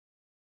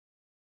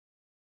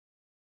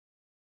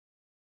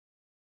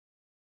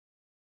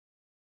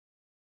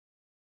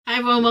Hi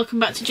everyone, welcome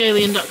back to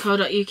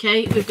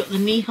jalian.co.uk. We've got the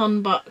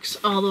Nihon box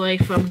all the way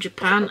from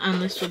Japan,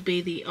 and this will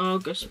be the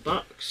August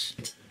box.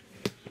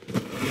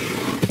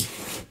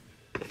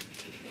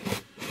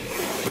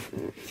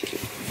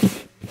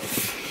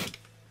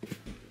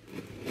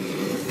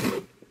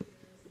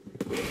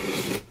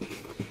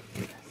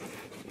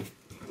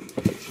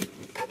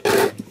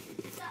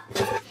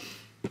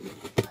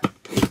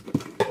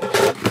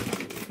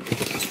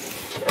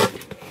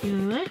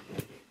 Anyway.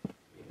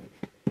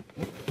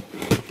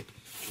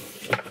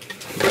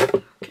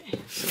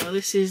 So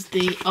this is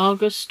the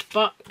August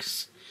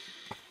box,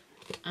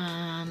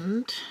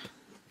 and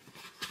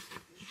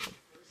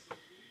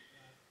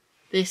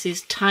this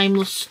is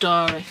Timeless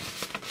Story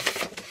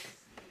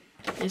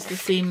is the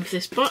theme of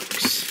this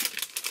box.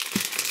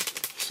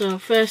 So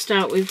first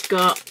out we've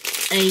got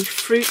a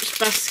fruits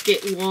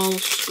basket wall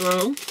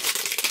scroll.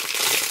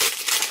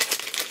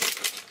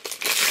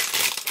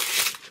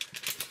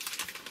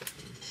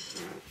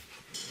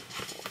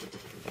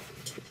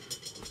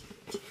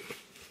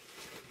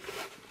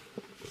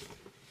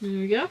 There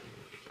we go.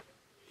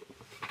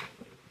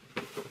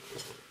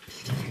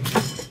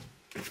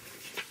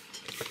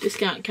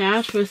 Discount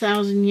card for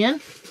 1,000 yen.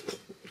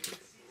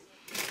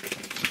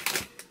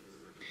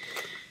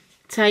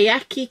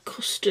 Taiyaki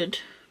custard.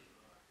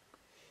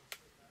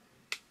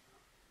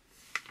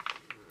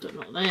 Don't know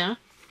what they are.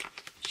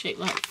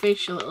 Shaped like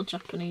fish, a little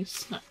Japanese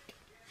snack.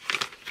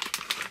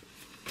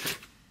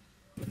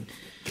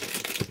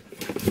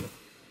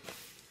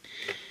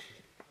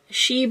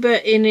 Shiba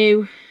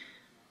Inu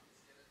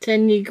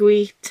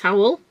Tenugui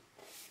towel.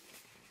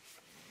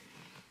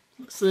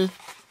 That's the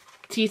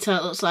tea towel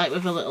it looks like,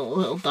 with a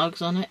little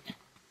dogs on it.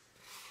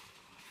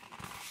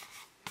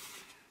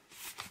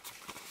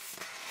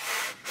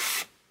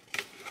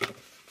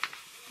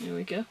 There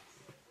we go.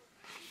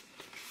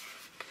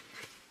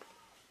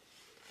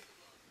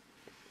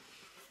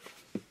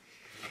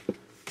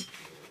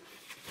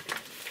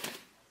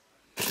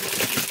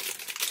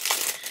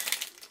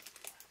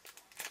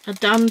 A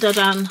Dan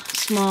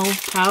small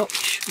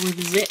pouch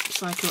with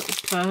zips like a little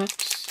purse.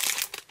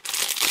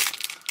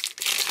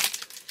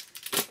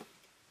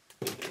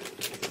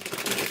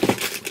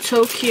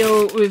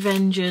 Tokyo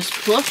Revengers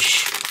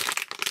plush.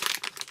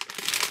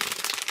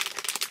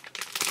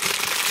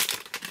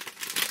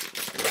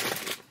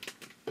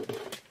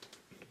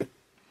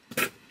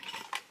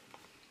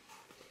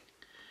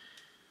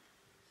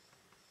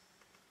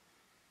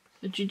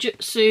 A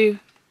Jujutsu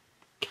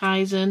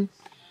Kaisen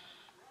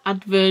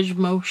Adverge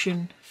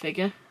motion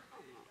figure.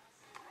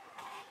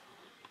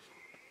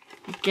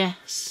 I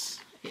guess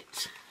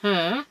it's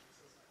her.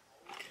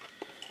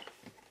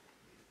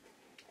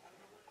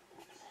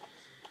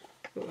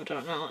 But I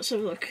don't know, let's have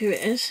a look who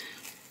it is.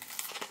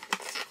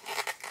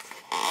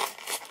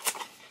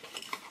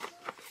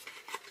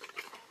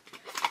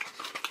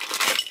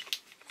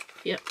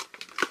 Yep.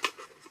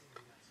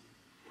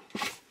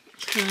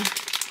 It's her.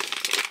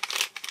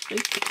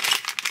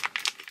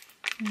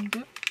 There you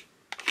go.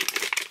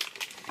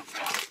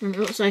 And it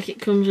looks like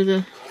it comes with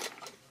a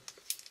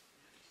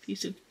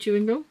piece of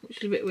chewing gum, which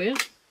is a bit weird.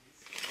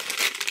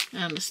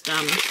 And a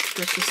stand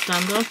for us to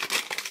stand on.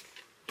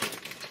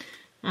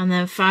 And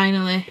then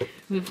finally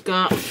we've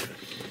got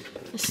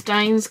a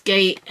Steins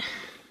Gate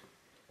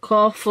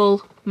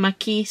Corful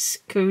Makis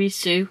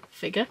Kurisu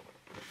figure.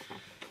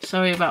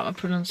 Sorry about my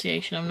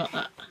pronunciation, I'm not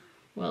that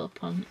well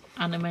up on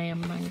anime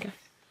and manga.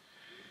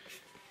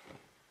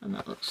 And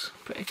that looks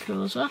pretty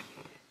cool as well.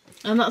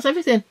 And that's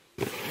everything.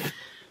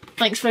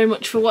 Thanks very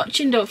much for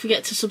watching. Don't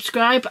forget to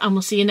subscribe, and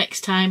we'll see you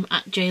next time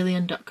at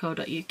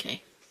jalian.co.uk.